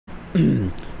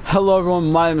Hello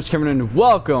everyone, my name is Cameron and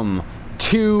welcome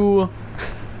to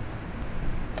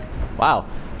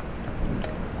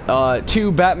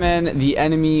to Batman the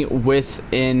Enemy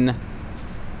Within.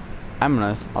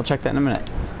 I'll check that in a minute.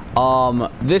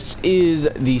 This is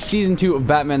the season 2 of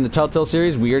Batman the Telltale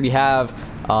series. We already have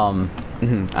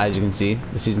as you can see,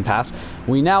 the season pass.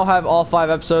 We now have all 5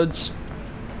 episodes.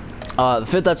 The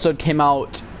 5th episode came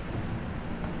out,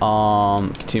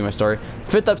 continue my story.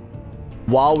 5th episode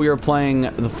while we were playing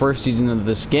the first season of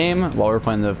this game, while we were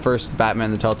playing the first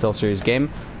Batman the Telltale series game.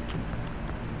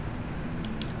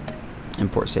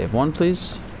 Import save 1,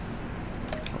 please.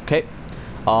 Okay.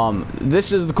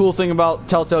 This is the cool thing about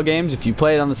Telltale games. If you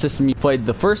play it on the system you played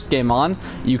the first game on,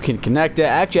 you can connect it.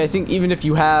 Actually, I think even if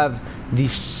you have the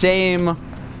same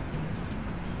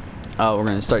we're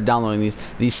going to start downloading these.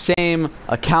 The same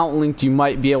account linked, you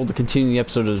might be able to continue the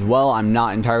episode as well. I'm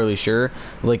not entirely sure.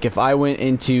 Like if I went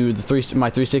into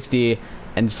my 360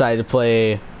 and decided to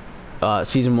play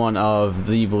season 1 of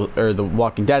the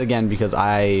Walking Dead again, because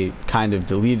I kind of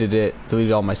deleted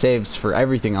all my saves for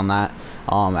everything on that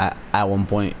at one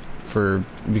point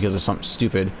because of something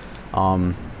stupid.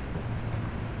 Because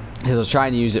I was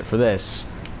trying to use it for this.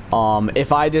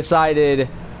 If I decided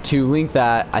to link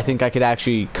that, I think I could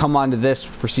actually come onto this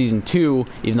for season 2,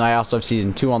 even though I also have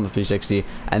season 2 on the 360,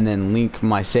 and then link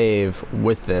my save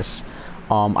with this.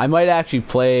 I might actually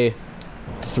play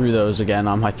through those again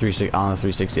on the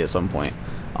 360 at some point.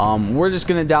 We're just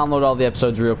gonna download all the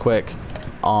episodes real quick,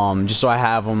 just so I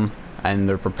have them and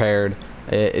they're prepared.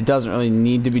 It doesn't really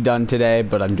need to be done today,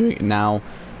 but I'm doing it now,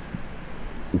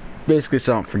 basically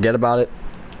so I don't forget about it.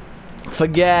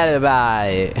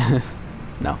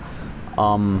 No.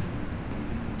 Come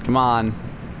on.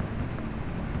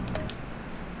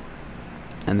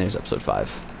 And there's episode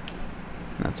 5.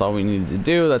 And that's all we needed to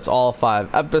do. That's all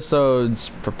 5 episodes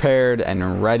prepared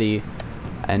and ready.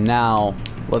 And now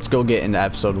let's go get into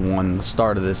episode 1, the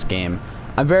start of this game.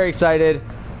 I'm very excited.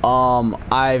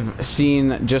 I've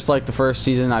seen, just like the first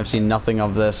season, I've seen nothing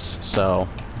of this, so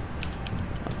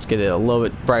let's get it a little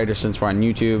bit brighter since we're on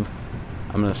YouTube.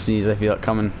 I'm gonna sneeze, I feel it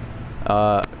coming.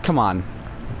 Come on.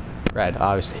 Red,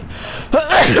 obviously.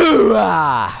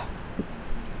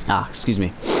 Excuse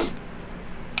me.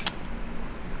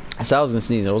 I said I was gonna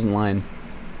sneeze, I wasn't lying.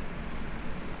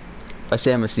 If I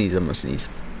say I'm gonna sneeze, I'm gonna sneeze.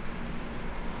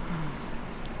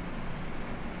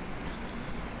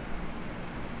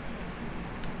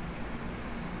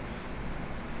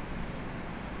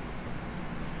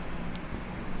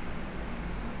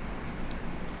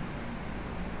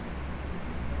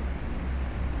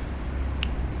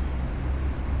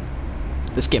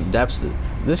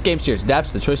 This game series adapts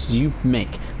to the choices you make.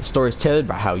 The story is tailored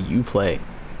by how you play.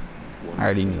 I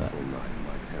already knew that.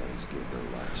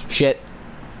 Shit.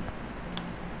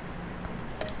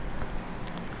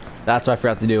 That's what I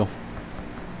forgot to do.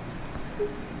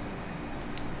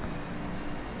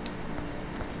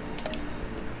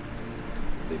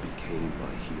 They became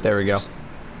my heroes. There we go.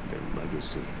 Their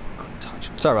legacy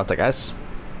untouchable. Sorry about that, guys.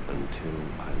 Until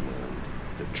I learned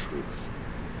the truth.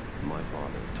 My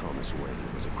father, Thomas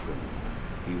Wayne, was a criminal.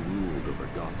 He ruled over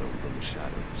Gotham from the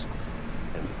shadows.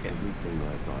 And everything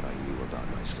I thought I knew about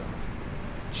myself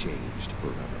changed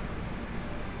forever.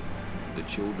 The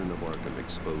children of Arkham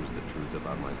exposed the truth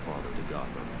about my father to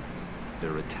Gotham.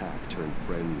 Their attack turned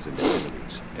friends into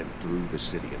enemies and threw the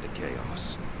city into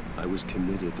chaos. I was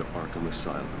committed to Arkham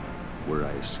Asylum, where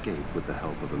I escaped with the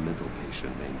help of a mental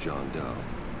patient named John Doe.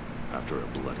 After a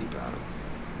bloody battle,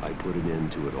 I put an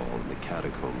end to it all in the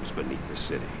catacombs beneath the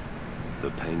city. The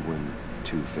Penguin,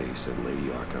 Two-Face, and Lady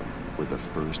Arkham were the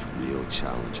first real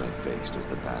challenge I faced as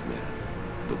the Batman,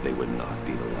 but they would not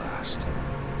be the last.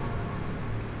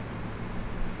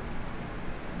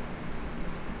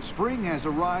 Spring has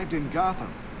arrived in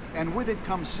Gotham, and with it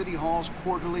comes City Hall's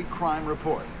quarterly crime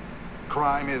report.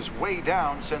 Crime is way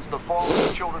down since the fall of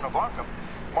the Children of Arkham,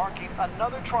 marking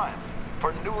another triumph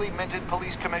for newly minted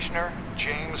police commissioner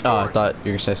James Gordon. Oh, I thought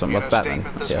you were gonna say something about Batman.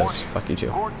 Yes, fuck you too.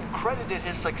 Gordon credited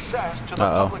his success to the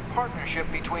public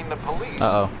partnership between the police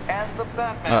and the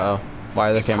Batman. Why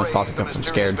are the cameras popping up? I'm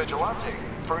scared. Vigilante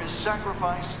for his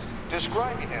sacrifice,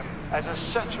 describing him as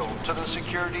essential to the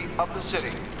security of the city.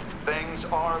 Things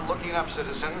are looking up,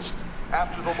 citizens.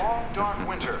 After the long, dark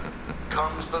winter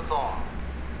comes the thaw.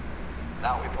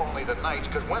 Now, if only the Knights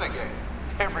could win again,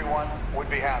 everyone would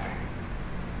be happy.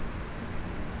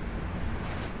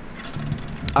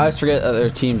 I always forget that their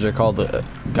teams are called the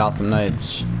Gotham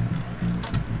Knights.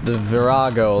 The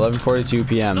Virago, 11:42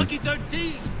 p.m. Lucky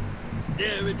 13!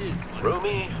 There it is.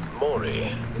 Romy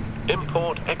Mori,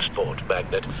 import-export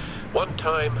magnate,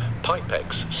 one-time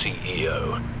Pipex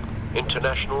CEO.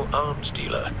 international arms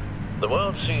dealer. The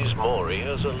world sees Maury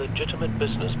as a legitimate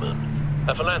businessman,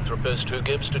 a philanthropist who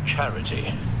gives to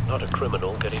charity, not a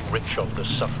criminal getting rich off the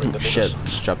suffering of Shit,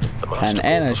 innocence. just dropped the pen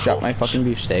and I just dropped my fucking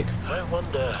beefsteak. I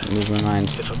wonder Lose my mind.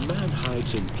 If a man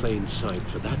hides in plain sight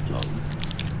for that long,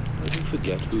 does he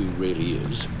forget who he really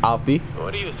is? Alfie.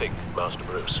 What do you think, Master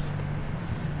Bruce?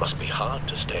 Must be hard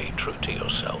to stay true to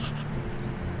yourself.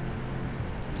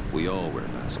 We all wear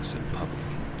masks in public.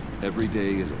 Every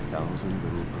day is 1,000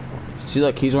 little performances. See,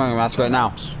 look, he's wearing a mask right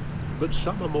now. But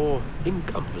some are more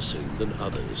encompassing than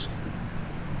others.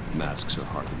 Masks are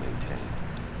hard to maintain.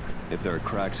 If there are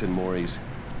cracks in Maury's,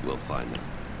 we'll find them.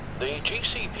 The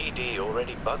GCPD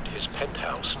already bugged his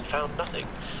penthouse and found nothing.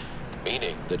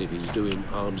 Meaning That if he's doing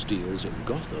arms deals in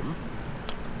Gotham,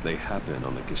 they happen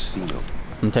on the casino.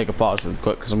 I'm gonna take a pause real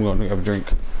quick because I'm going to grab a drink.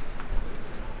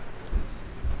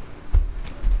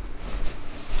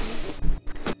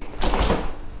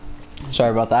 Sorry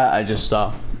about that. I just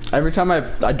every time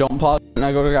I don't pause and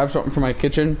I go to grab something from my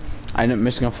kitchen, I end up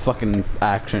missing a fucking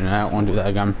action, and I don't want to do that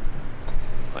again.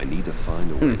 I need to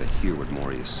find a way to hear what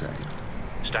Maury is saying.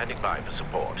 standing by for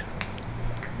support.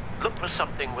 Look for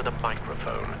something with a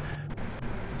microphone.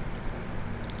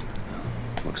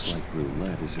 Looks like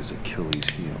roulette is his Achilles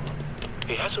heel.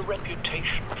 He has a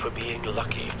reputation for being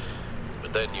lucky,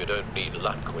 but then you don't need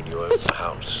luck when you own the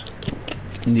house.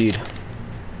 Indeed.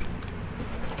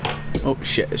 Oh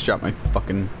shit, it's dropped my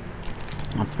fucking...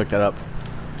 I'll have to pick that up.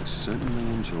 He certainly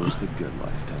enjoys the good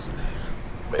life, doesn't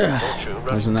he?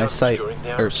 There's a nice sight.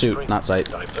 Or suit, not sight.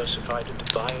 Diversified into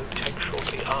biotech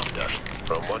shortly after.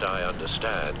 From what I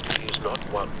understand, he's not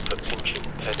one for pinching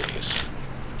pennies.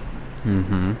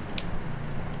 Mm-hmm.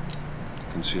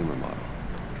 Consumer model.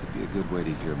 Could be a good way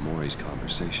to hear Maury's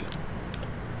conversation.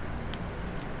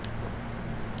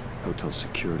 Hotel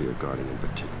security are guarding him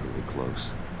particularly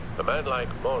close. A man like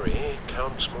Maury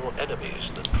counts more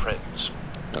enemies than friends.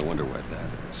 I wonder what that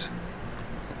is.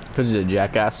 Because he's a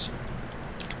jackass.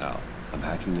 Al, I'm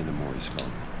hacking into Maury's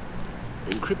phone.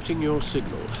 Encrypting your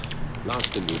signal. Last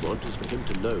thing we want is for him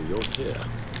to know you're here.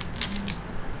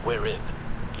 We're in.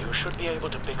 You should be able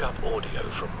to pick up audio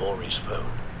from Maury's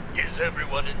phone. Is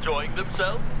everyone enjoying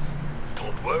themselves?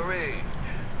 Don't worry.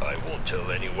 I won't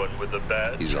tell anyone with a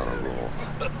badge. He's on a roll.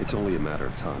 It's only a matter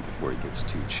of time before he gets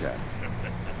too chatty.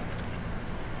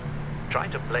 Try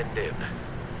to blend in.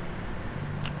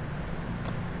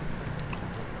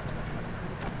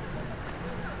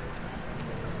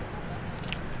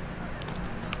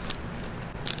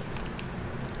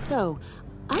 So,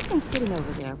 I've been sitting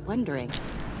over there wondering,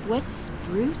 what's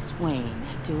Bruce Wayne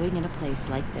doing in a place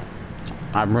like this?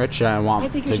 I'm rich and I I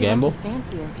want figured to you went gamble. to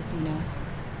fancier casinos.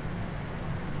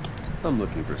 I'm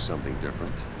looking for something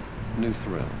different. New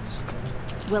thrills.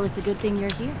 Well, it's a good thing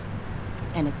you're here.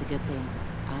 And it's a good thing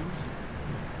I'm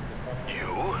here.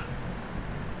 You?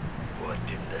 What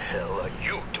in the hell are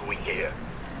you doing here?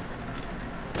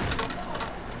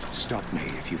 Stop me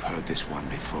if you've heard this one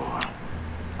before.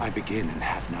 I begin and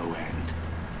have no end.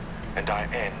 And I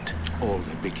end. All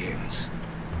that begins.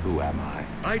 Who am I?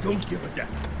 I don't give a damn.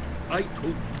 I told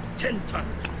you 10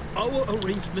 times. Our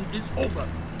arrangement is over.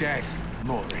 Death,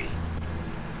 Maury.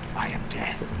 I am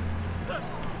death.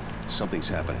 Something's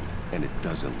happening, and it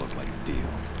doesn't look like a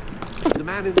deal. The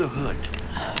man in the hood.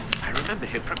 I remember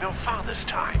him from your father's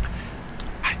time.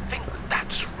 I think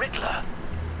that's Riddler.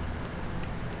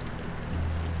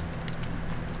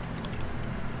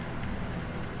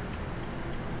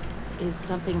 Is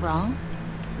something wrong?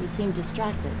 You seem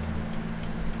distracted.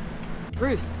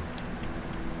 Bruce.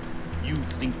 You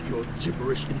think your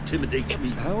gibberish intimidates me?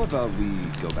 How about we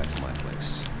go back to my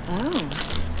place? Oh,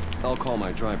 I'll call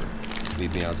my driver.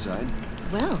 Meet me outside?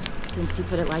 well, since you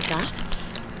put it like that.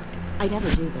 I never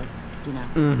do this, you know.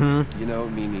 Mm-hmm. You know,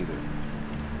 me neither.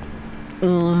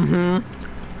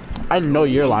 Mm-hmm. I know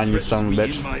you're lying, you son of a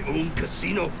bitch. In my own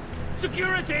casino.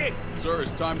 Security! Sir,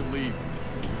 it's time to leave.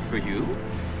 For you?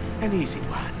 An easy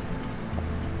one.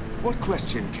 What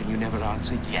question can you never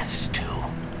answer? Yes, to.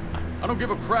 I don't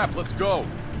give a crap. Let's go.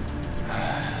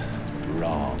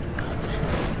 Wrong.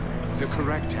 The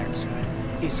correct answer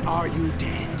is, are you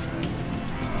dead?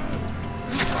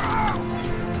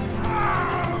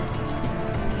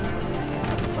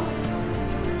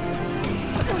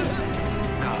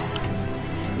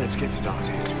 Now, let's get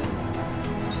started.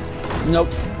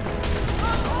 Nope.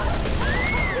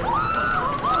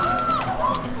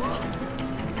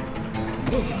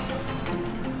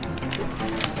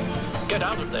 Get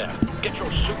out of there. Get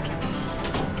your suit.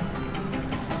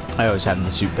 I always had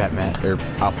the suit Batman, or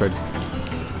Alfred.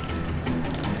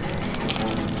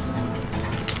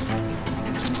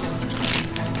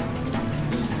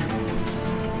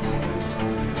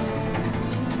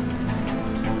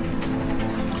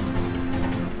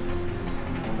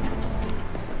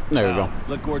 There we go.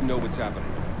 Let Gordon know what's happening.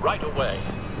 Right away.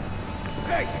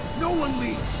 Hey, no one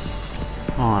leaves!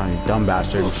 Oh, you dumb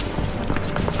bastard.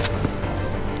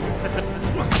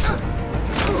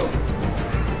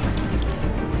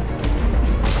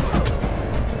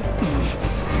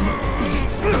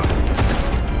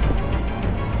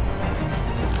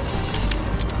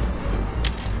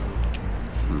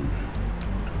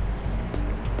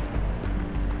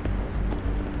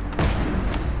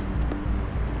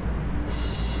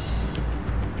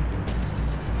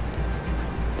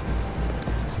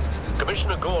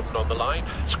 Commissioner Gordon on the line,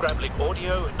 scrambling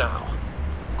audio now.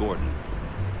 Gordon.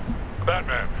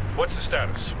 Batman, what's the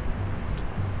status?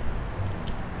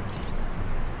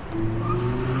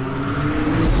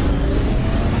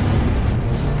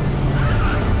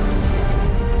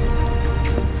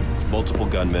 Multiple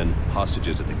gunmen,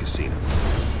 hostages at the casino.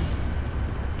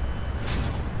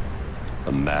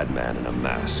 A madman in a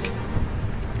mask.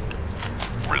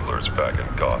 Riddler's back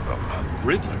in Gotham.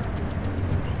 Riddler?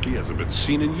 He hasn't been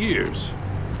seen in years.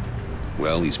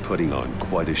 Well, he's putting on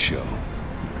quite a show.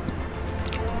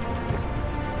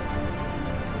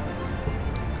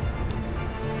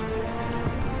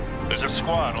 There's a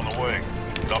squad on the way.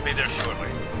 I'll be there shortly.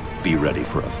 Be ready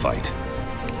for a fight.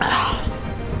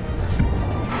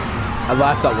 I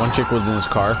laughed that one chick was in his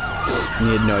car and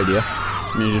he had no idea.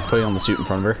 And he was just putting on the suit in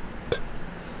front of her.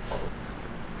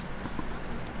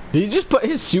 Did he just put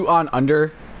his suit on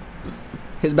under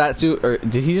his bat suit, or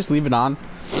did he just leave it on?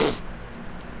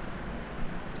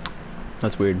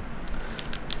 That's weird.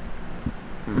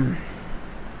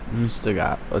 We still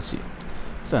got, let's see,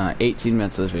 still 18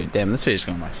 minutes of this video. Damn, this video's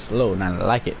going by slow and I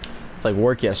like it. It's like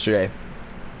work yesterday.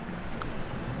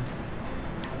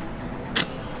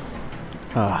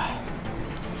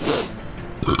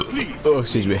 Please. Oh,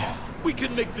 excuse me. We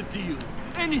can make the deal.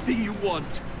 Anything you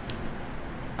want.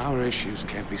 Our issues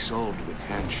can't be solved with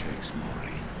handshakes,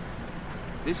 Maury.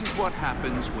 This is what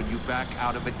happens when you back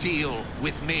out of a deal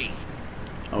with me.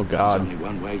 Oh There's God. only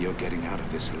one way you're getting out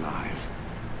of this alive.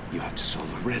 You have to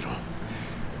solve a riddle.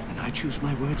 And I choose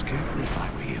my words carefully if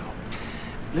I were you.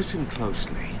 Listen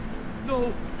closely.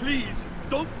 No, please,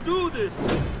 don't do this.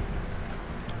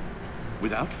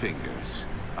 Without fingers,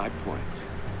 I point.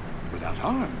 Without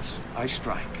arms, I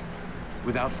strike.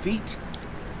 Without feet,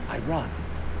 I run.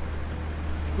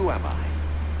 Who am I?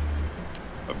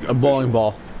 A bowling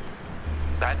ball.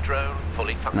 That drone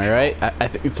fully Am functional. I right? I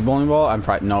think it's a bowling ball. I'm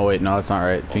probably no. Wait, no, it's not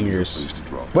right. Fingers.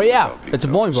 But yeah, it's a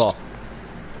bowling ball.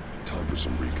 Time for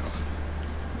some recon.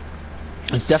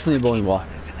 It's definitely a bowling ball.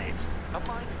 Isn't it? A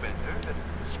mind bender that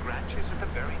scratches at the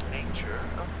very nature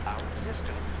of our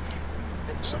existence.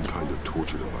 Some kind of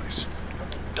torture device.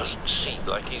 Doesn't seem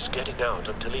like he's getting out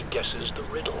until he guesses the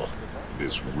riddle.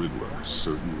 This Riddler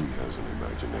certainly has an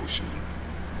imagination.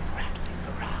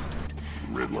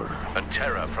 Riddler. A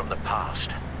terror from the past.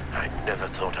 I never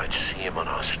thought I'd see him on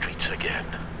our streets again.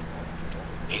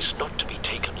 He's not to be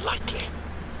taken lightly.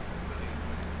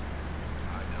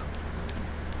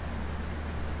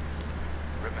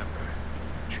 Remember,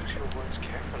 choose your words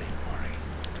carefully, Maury.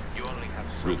 You only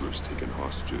have Riddler's taken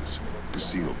hostages,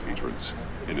 casino patrons,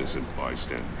 innocent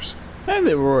bystanders. And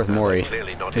they were with Maury.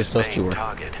 Clearly not Just his those two main were.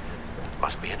 target.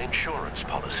 Must be an insurance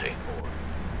policy.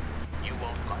 You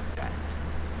won't like that.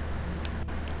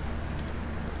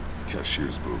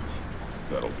 Cashier's booth.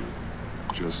 That'll do.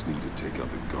 Just need to take out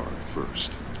the guard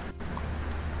first.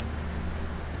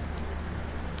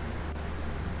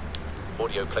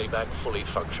 Audio playback fully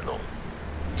functional.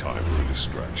 Time for a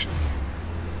distraction.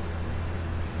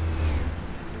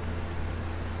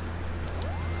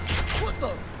 What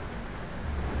the?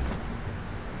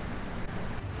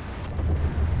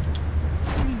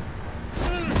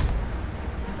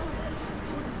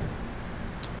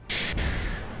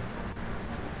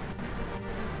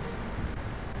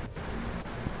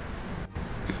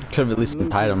 Could have at least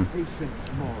tied him. Patience,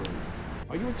 Maury.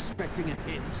 Are you expecting a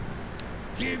hint?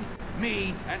 Give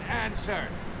me an answer.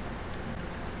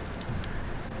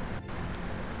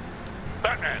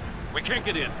 Batman, we can't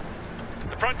get in.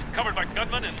 The front covered by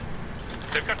gunmen, and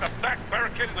they've got the back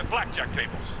barricaded with blackjack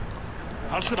tables.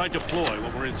 How should I deploy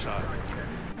when we're inside?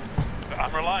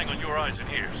 I'm relying on your eyes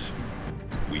and ears.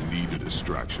 We need a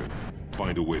distraction.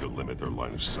 Find a way to limit their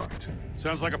line of sight.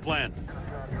 Sounds like a plan.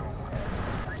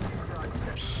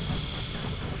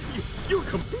 You're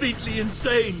completely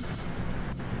insane.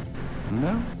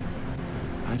 No,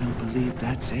 I don't believe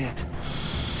that's it.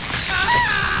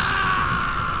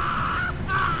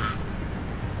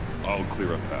 I'll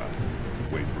clear a path.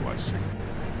 Wait for my signal.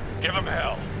 Give them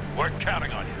hell. We're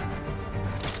counting on you.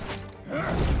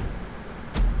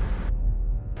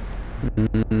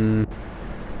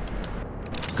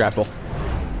 Grapple.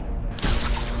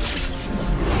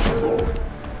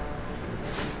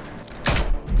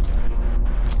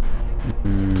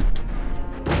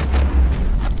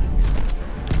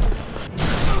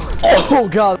 Oh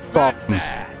god.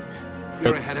 Batman!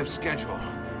 You're ahead of schedule.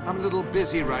 I'm a little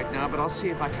busy right now, but I'll see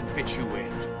if I can fit you in.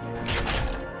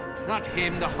 Not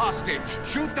him, the hostage!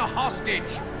 Shoot the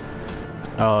hostage!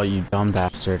 Oh, you dumb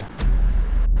bastard.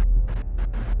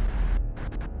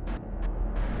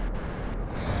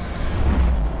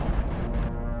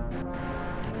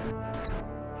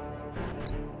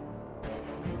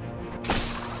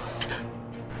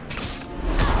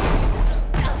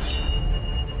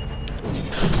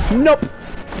 Nope.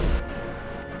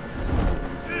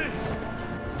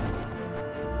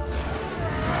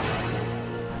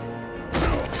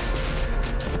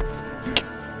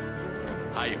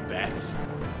 Hiya, Bats.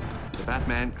 The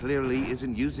Batman clearly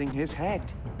isn't using his head.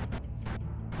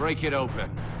 Break it open.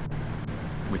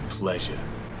 With pleasure.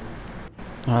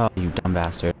 Oh, you dumb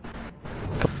bastard.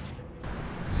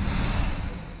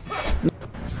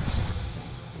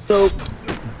 Nope.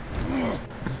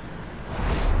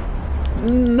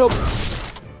 Nope.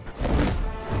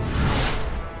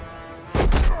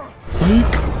 Sneak.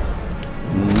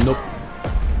 Nope.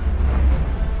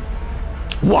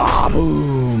 Wow,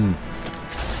 boom.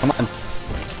 Come on.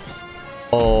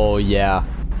 Oh, yeah.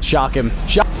 Shock him.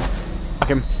 Shock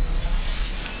him.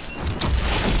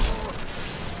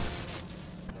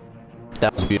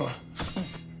 That was beautiful.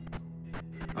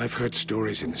 I've heard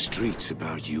stories in the streets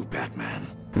about you, Batman.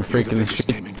 I'm You're freaking the the biggest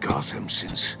street. name in Gotham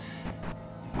since...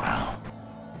 well,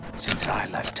 since I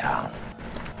left town.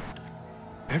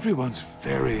 Everyone's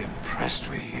very impressed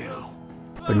with you.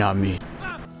 But not me.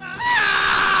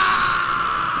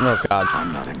 Oh, God.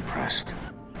 I'm not impressed.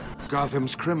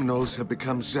 Gotham's criminals have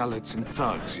become zealots and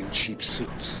thugs in cheap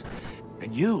suits.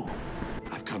 And you,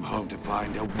 I've come home to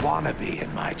find a wannabe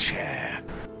in my chair.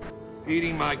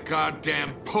 Eating my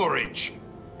goddamn porridge.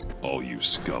 All you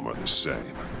scum are the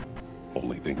same.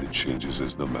 Only thing that changes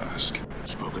is the mask.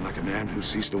 Spoken like a man who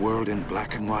sees the world in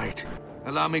black and white.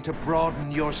 Allow me to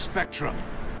broaden your spectrum.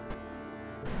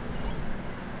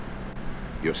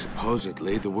 You're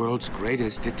supposedly the world's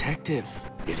greatest detective.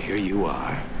 Yet here you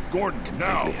are. Gordon,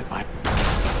 now! Completely at my...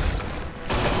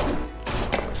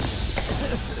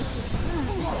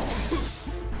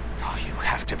 Oh, you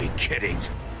have to be kidding.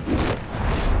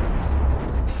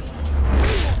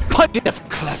 Punch it.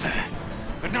 Clever,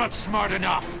 but not smart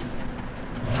enough.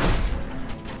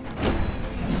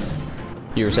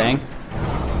 You were saying?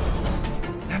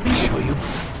 Let me show you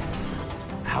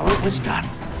how it was done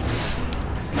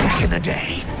back in the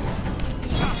day.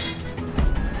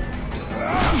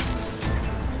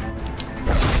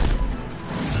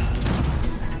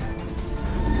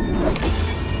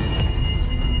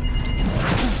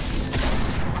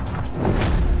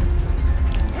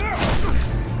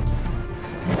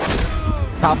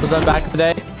 Top was done back in the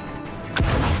day.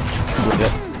 We're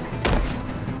good.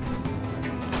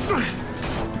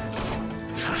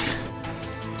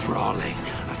 Brawling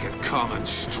like a common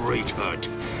street hood.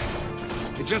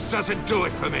 It just doesn't do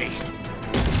it for me.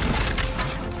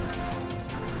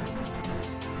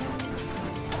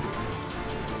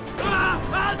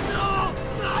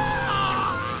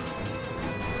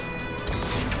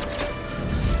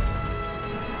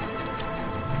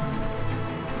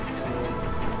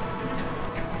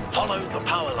 Follow the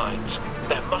power lines.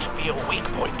 There must be a weak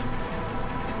point.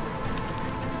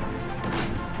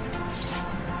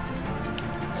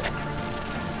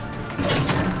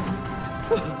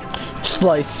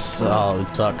 Slice. Oh, it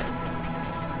would suck.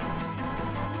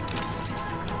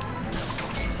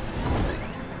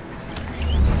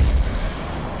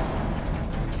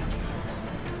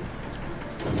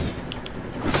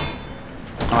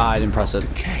 Ah, I didn't press it.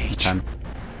 Cage.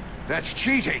 That's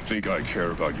cheating. Think I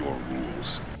care about your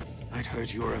rules? I'd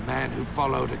heard you were a man who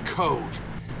followed a code.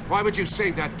 Why would you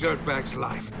save that dirtbag's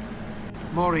life?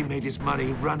 Maury made his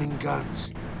money running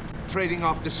guns, trading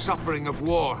off the suffering of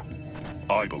war.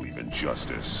 I believe in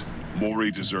justice.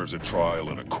 Maury deserves a trial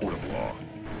in a court of law.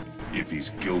 If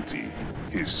he's guilty,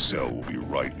 his cell will be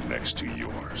right next to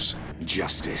yours.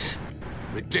 Justice.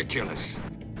 Ridiculous.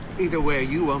 Either way,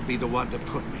 you won't be the one to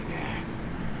put me there.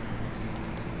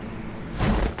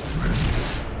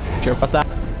 Sure about that?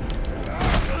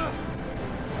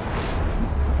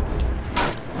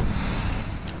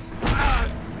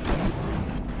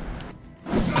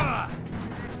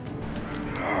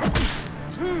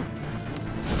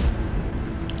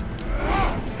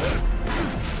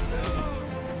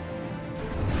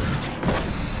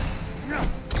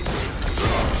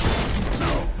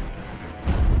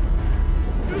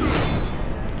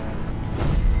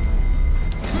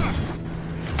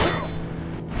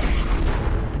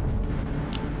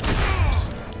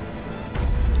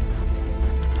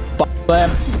 Body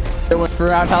slam. It went for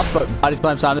roundhouse, but body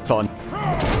slam sounded fun.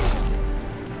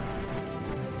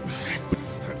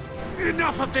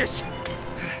 enough of this!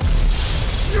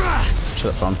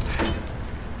 Shut up, phone.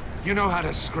 You know how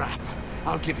to scrap.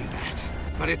 I'll give you that.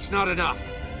 But it's not enough.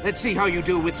 Let's see how you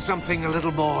do with something a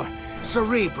little more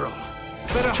cerebral.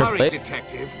 Better hurry,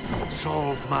 detective.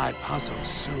 Solve my puzzle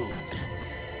soon.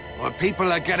 Or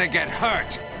people are gonna get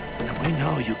hurt. And we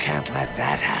know you can't let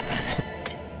that happen.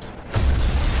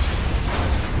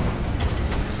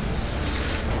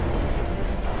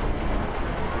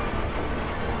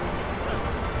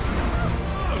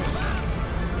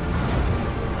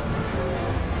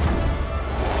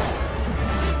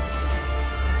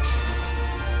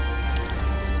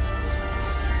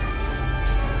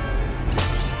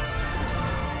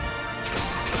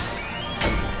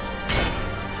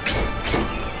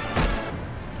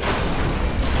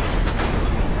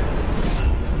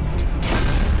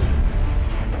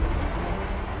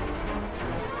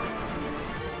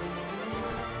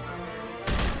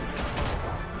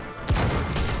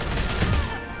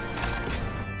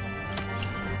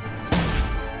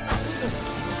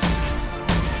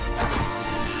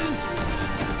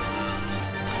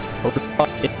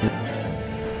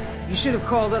 You should have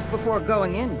called us before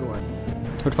going in, Gordon.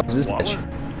 Who the fuck is this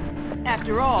bitch?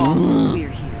 After all, we're here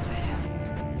to help.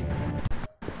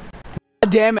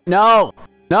 God damn it, no!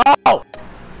 No!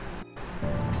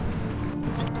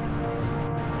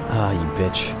 Ah, you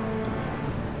bitch.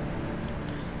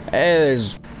 Hey,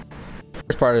 there's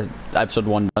first part of episode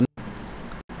 1 done.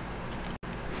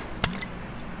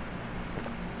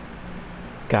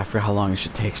 God, I forgot how long this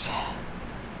shit takes.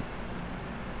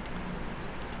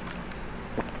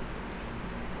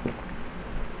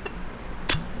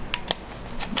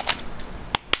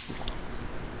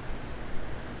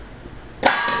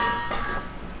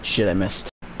 Shit, I missed.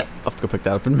 I'll have to go pick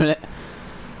that up in a minute.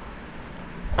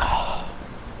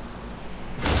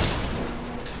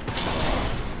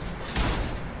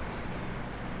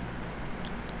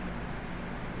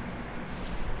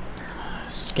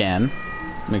 Scan.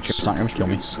 Make sure it's not gonna kill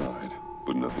me. Inside,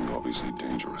 but nothing obviously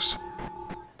dangerous.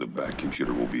 The back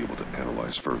computer will be able to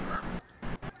analyze further.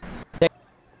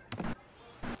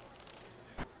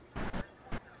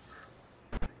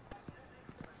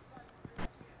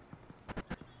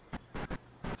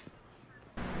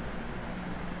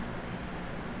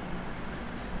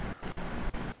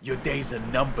 Your days are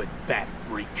numbered, bat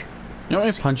freak. You want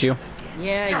me to punch you?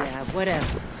 Yeah,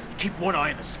 whatever. Keep one eye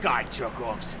in the sky,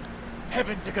 jerk-offs.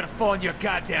 Heavens are gonna fall on your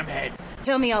goddamn heads.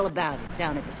 Tell me all about it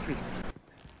down at the precinct.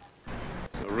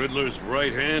 The Riddler's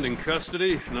right hand in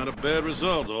custody. Not a bad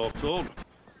result, all told.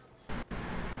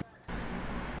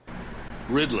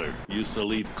 Riddler used to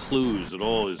leave clues at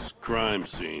all his crime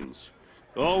scenes.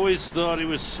 Always thought he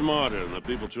was smarter than the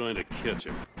people trying to catch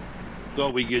him.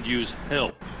 Thought we could use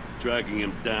help tracking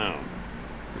him down.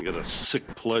 He got a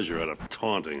sick pleasure out of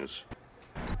taunting us.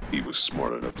 He was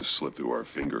smart enough to slip through our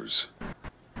fingers.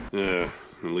 Yeah,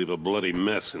 and leave a bloody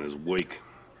mess in his wake.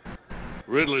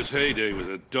 Riddler's heyday was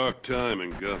a dark time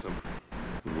in Gotham.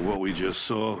 And what we just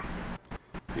saw,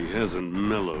 he hasn't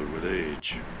mellowed with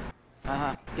age.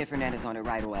 Get Fernandez on it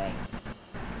right away.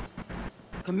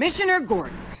 Commissioner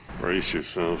Gordon. Brace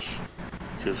yourselves.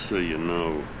 Just so you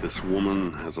know, this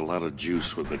woman has a lot of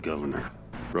juice with the governor.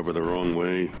 Rub her the wrong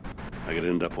way, I could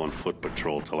end up on foot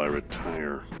patrol till I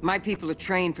retire. My people are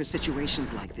trained for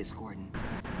situations like this, Gordon.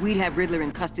 We'd have Riddler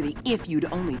in custody if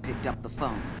you'd only picked up the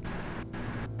phone.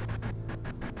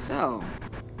 So,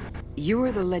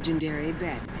 you're the legendary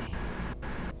Batman.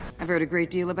 I've heard a great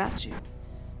deal about you.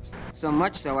 So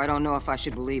much so, I don't know if I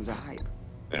should believe the hype.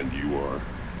 And you are?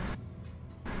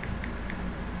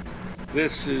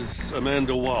 This is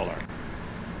Amanda Waller,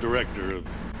 director of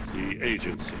the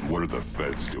agency. What are the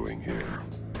feds doing here?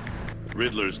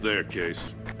 Riddler's their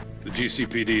case. The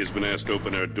GCPD has been asked to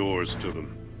open our doors to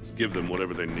them. Give them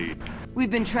whatever they need.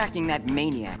 We've been tracking that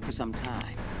maniac for some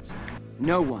time.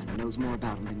 No one knows more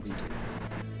about him than we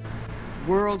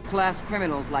do. World-class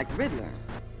criminals like Riddler.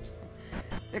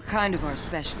 They're kind of our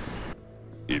specialty.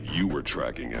 If you were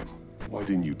tracking him, why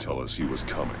didn't you tell us he was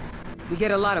coming? We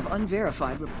get a lot of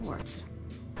unverified reports.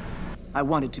 I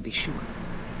wanted to be sure.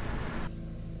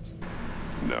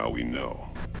 Now we know.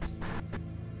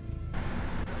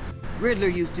 Riddler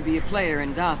used to be a player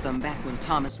in Gotham back when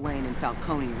Thomas Wayne and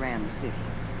Falcone ran the city.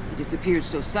 He disappeared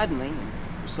so suddenly and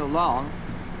for so long,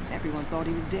 everyone thought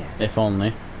he was dead. If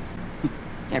only.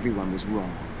 Everyone was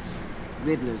wrong.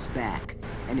 Riddler's back,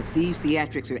 and if these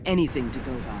theatrics are anything to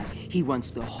go by, he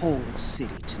wants the whole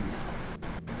city to know.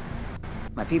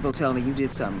 My people tell me you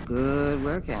did some good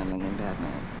work handling him,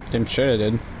 Batman. Damn sure I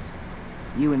did.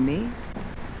 You and me?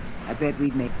 I bet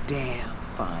we'd make damn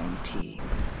fine team.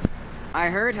 I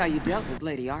heard how you dealt with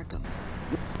Lady Arkham.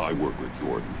 I work with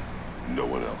Gordon. No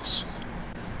one else.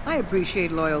 I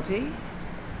appreciate loyalty,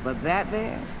 but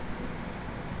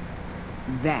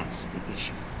that's the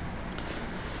issue.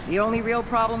 The only real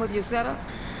problem with your setup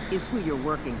is who you're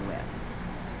working with.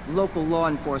 Local law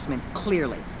enforcement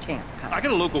clearly can't cut I it.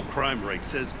 got a local crime rate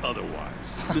says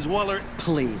otherwise. Ms. Waller...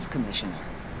 Please, Commissioner.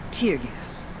 Tear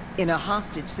gas. In a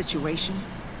hostage situation,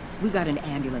 we got an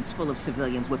ambulance full of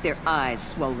civilians with their eyes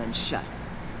swollen shut.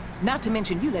 Not to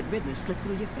mention you let Riddler slip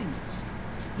through your fingers.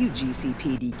 You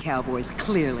GCPD cowboys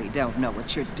clearly don't know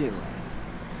what you're doing.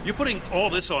 You're putting all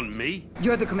this on me?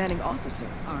 You're the commanding officer,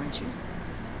 aren't you?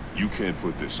 You can't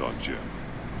put this on Jim.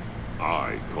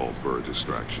 I called for a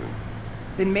distraction.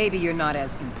 Then maybe you're not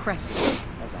as impressive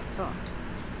as I thought.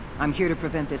 I'm here to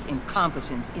prevent this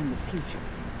incompetence in the future.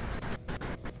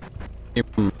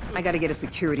 I gotta get a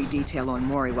security detail on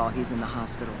Maury while he's in the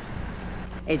hospital.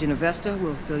 Agent Avesta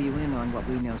will fill you in on what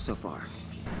we know so far,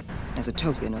 as a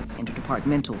token of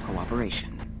interdepartmental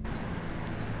cooperation.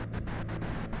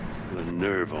 The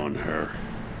nerve on her.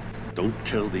 Don't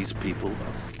tell these people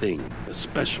a thing,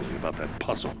 especially about that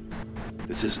puzzle.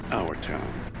 This is our town.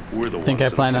 We're the ones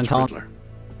that planned on catch telling. Riddler.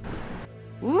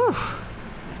 Ooh,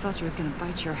 I thought you was gonna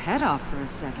bite your head off for a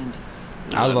second. I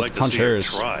was I'd about like to punch see her hers.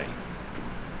 try.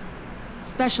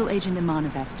 Special Agent Iman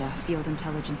Avesta, Field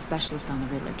Intelligence Specialist on the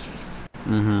Riddler case.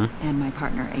 Mm-hmm. And my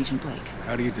partner, Agent Blake.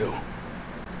 How do you do?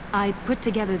 I put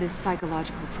together this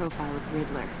psychological profile of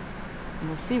Riddler.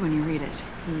 You'll see when you read it.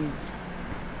 He's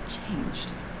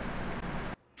changed.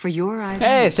 For your eyes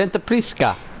Hey, only, Santa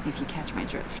Prisca. if you catch my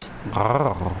drift.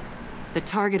 Oh. The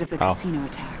target of the Oh. casino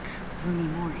attack, Rumi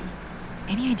Mori.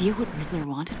 Any idea what Riddler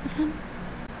wanted with him?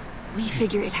 We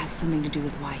figure it has something to do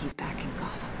with why he's back in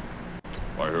Gotham.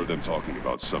 I heard them talking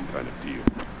about some kind of deal.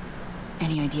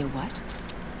 Any idea what?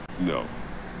 No,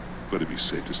 but it'd be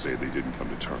safe to say they didn't come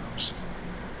to terms.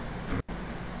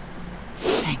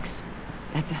 Thanks.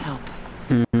 That's a help.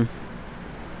 Mm-hmm.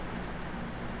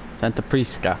 Santa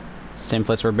Prisca. Same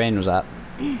place where Bane was at.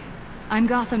 I'm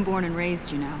Gotham born and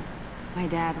raised, you know. My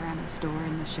dad ran a store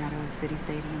in the shadow of City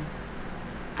Stadium.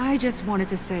 I just wanted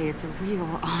to say it's a real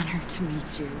honor to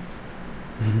meet you.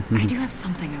 I do have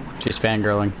something I want to She's ask.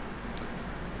 fangirling.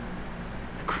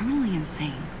 The criminally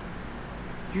insane.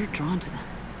 You're drawn to them,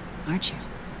 aren't you?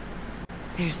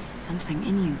 There's something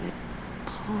in you that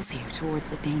pulls you towards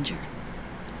the danger.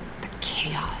 The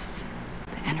chaos.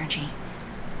 The energy.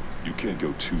 You can't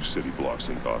go 2 city blocks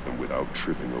in Gotham without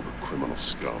tripping over criminal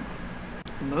scum.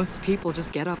 Most people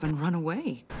just get up and run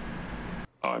away.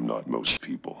 I'm not most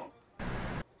people.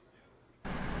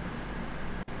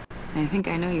 I think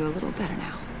I know you a little better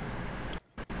now.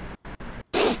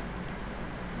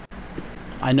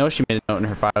 I know she made a note in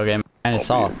her file game. I I'll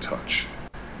saw be in it. touch.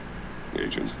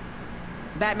 Agent.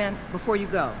 Batman, before you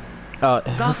go. Her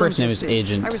Gotham's first name your is city.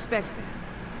 Agent. I respect that.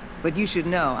 But you should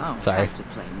know I don't Sorry. have to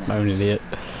play nice. I'm an idiot.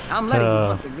 I'm letting you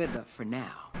hunt the Riddler for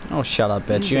now. Oh, shut up,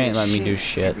 bitch. You ain't letting me do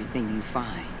shit. Everything you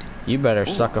find. You better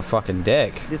suck a fucking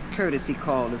dick. This courtesy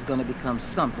call is gonna become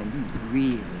something you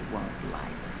really won't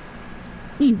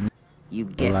like. You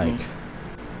get me?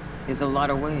 There's a lot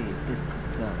of ways this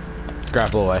could go.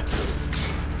 Grapple away.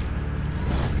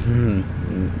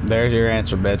 There's your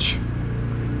answer, bitch.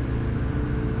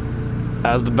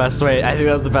 That was the best way. I think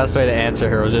that was the best way to answer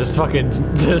her. Was just fucking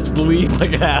just leave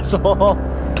like an asshole.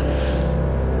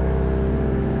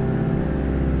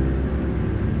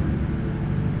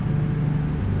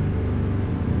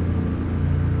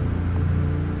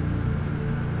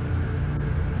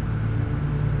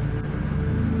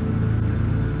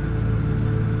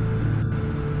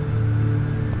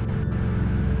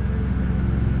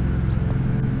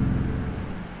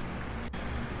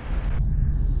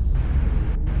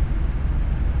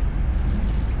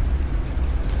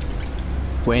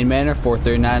 Wayne Manor,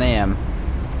 4:39 a.m.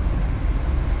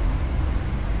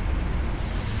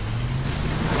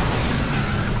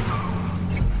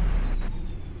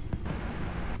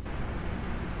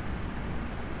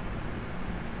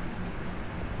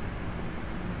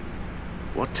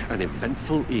 What an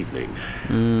eventful evening.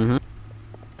 Mm-hmm.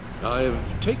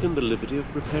 I've taken the liberty of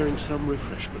preparing some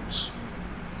refreshments.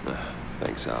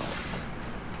 Thanks, Al.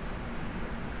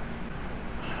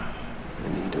 I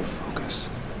need to focus.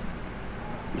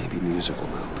 Maybe music will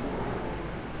help.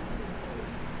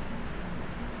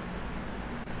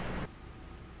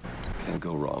 Can't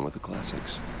go wrong with the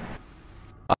classics.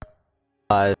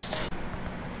 I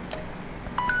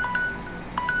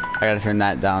gotta turn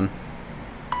that down.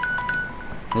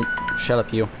 Oop, shut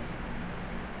up, you.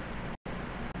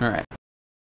 Alright.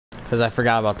 Because I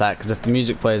forgot about that, because if the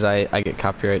music plays, I get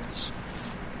copyrights.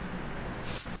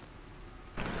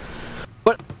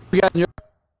 But, you guys enjoy.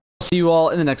 See you all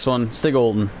in the next one. Stay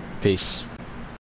golden. Peace.